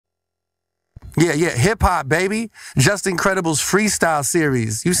Yeah, hip hop, baby. Just Incredible's freestyle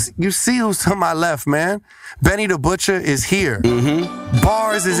series. You see who's to my left, man. Benny the Butcher is here.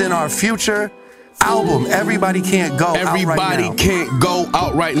 Bars is in our future. Album, Everybody Can't Go Everybody Out Right Now. can't go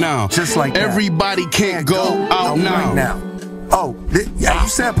out right now. Just like that. Everybody can't go out now. Right now. Oh, yeah, you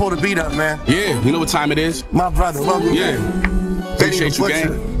said pull the beat up, man. Yeah, you know what time it is? My brother, welcome. Yeah. Appreciate you,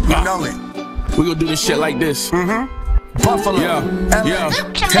 gang. You know it. We gonna do this shit like this. Buffalo.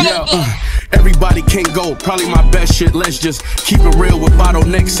 Everybody can't go, probably my best shit. Let's just keep it real with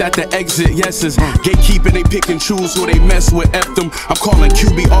bottlenecks at the exit. Yeses, gatekeeping, they pick and choose who they mess with. F them. I'm calling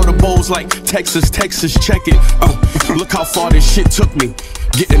QB audibles like Texas, check it. Look how far this shit took me.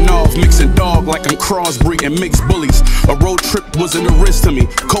 Getting off, mixing dog like I'm crossbreeding mixed bullies. A road trip wasn't a risk to me.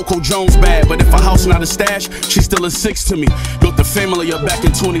 Coco Jones bad, but if a house not a stash, she's still a 6 to me. Built the family up back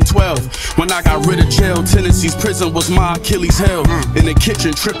in 2012. When I got rid of jail, Tennessee's prison was my Achilles heel. In the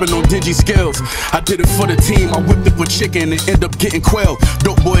kitchen, tripping on digi skills. I did it for the team, I whipped it with chicken and end up getting quail.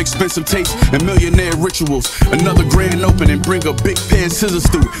 Dope boy, expensive taste, and millionaire rituals. Another grand opening, bring a big pair of scissors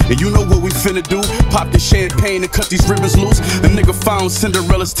through. And you know what we finna do? Pop the champagne and cut these ribbons loose. A nigga found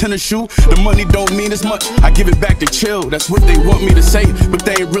Cinderella's tennis shoe. The money don't mean as much, I give it back to chill. That's what they want me to say, but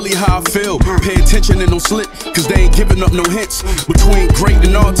they ain't really how I feel. Pay attention and don't slip, cause they ain't giving up no hints. Between great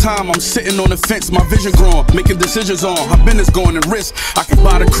and all time, I'm sitting on the fence. My vision growing, making decisions on how business going and risk. I can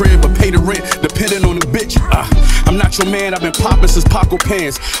buy the crib or pay the rent, depending on the bitch. I'm not your man, I've been popping since Paco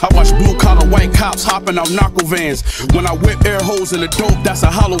pants. I watch blue collar white cops hopping out narco vans. When I whip air holes in the dope, that's a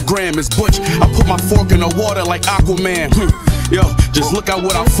hologram. It's Butch, I put my fork in the water like Aquaman. Yo, just look at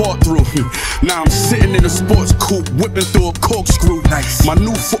what I fought through. Now I'm sitting in a sports coupe, whipping through a corkscrew. Nice. My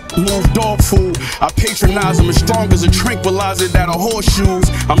new move, dog food. I patronize them as strong as a tranquilizer that are horseshoes.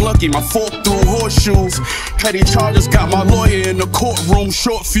 I'm lucky, my fork through horseshoes. Petty charges got my lawyer in the courtroom,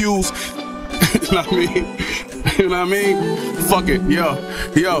 short fuse. You know what I mean? You know what I mean? Fuck it, yo.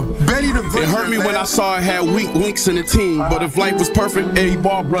 Benny the Butcher, it hurt me when I saw it had weak links in the team. But if life was perfect, every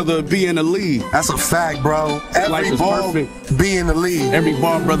ball brother would be in the league. That's a fact, bro. Every ball be in the league. Every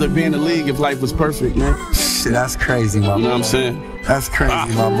ball brother be in the league if life was perfect, man. Shit, that's crazy, my boy. You know what I'm saying? That's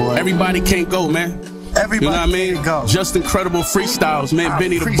crazy, my boy. Everybody can't go, man. Everybody, you know what I mean? Can't go. Just Incredible freestyles, man.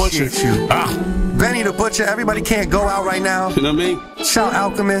 Benny the Butcher. Benny the Butcher, everybody can't go out right now. You know what I mean? Shout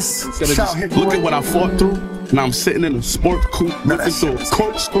Alchemist. Shout Hit Look at what I fought through. Now I'm sitting in a sport coupe, looking through a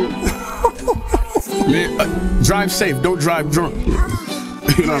corkscrew. Man, drive safe, don't drive drunk. You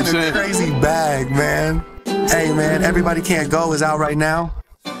know what I'm saying? Crazy bag, man. Hey, man, Everybody Can't Go is out right now.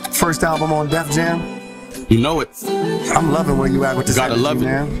 First album on Def Jam. You know it. I'm loving where you at with this. Gotta energy, love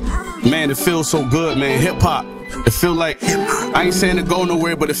it, man. It feels so good, man. Hip hop. It feel like, I ain't saying to go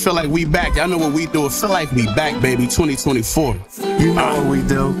nowhere, but it feel like we back. Y'all know what we do. It feel like we back, baby. 2024. You know what we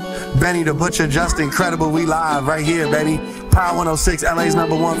do. Benny the Butcher, Just Incredible. We live right here, baby. Power 106, LA's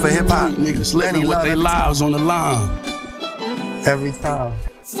 #1 for hip hop. Niggas living with their lives on the line. Every time.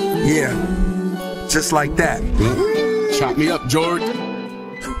 Yeah. Just like that. Chop me up, George.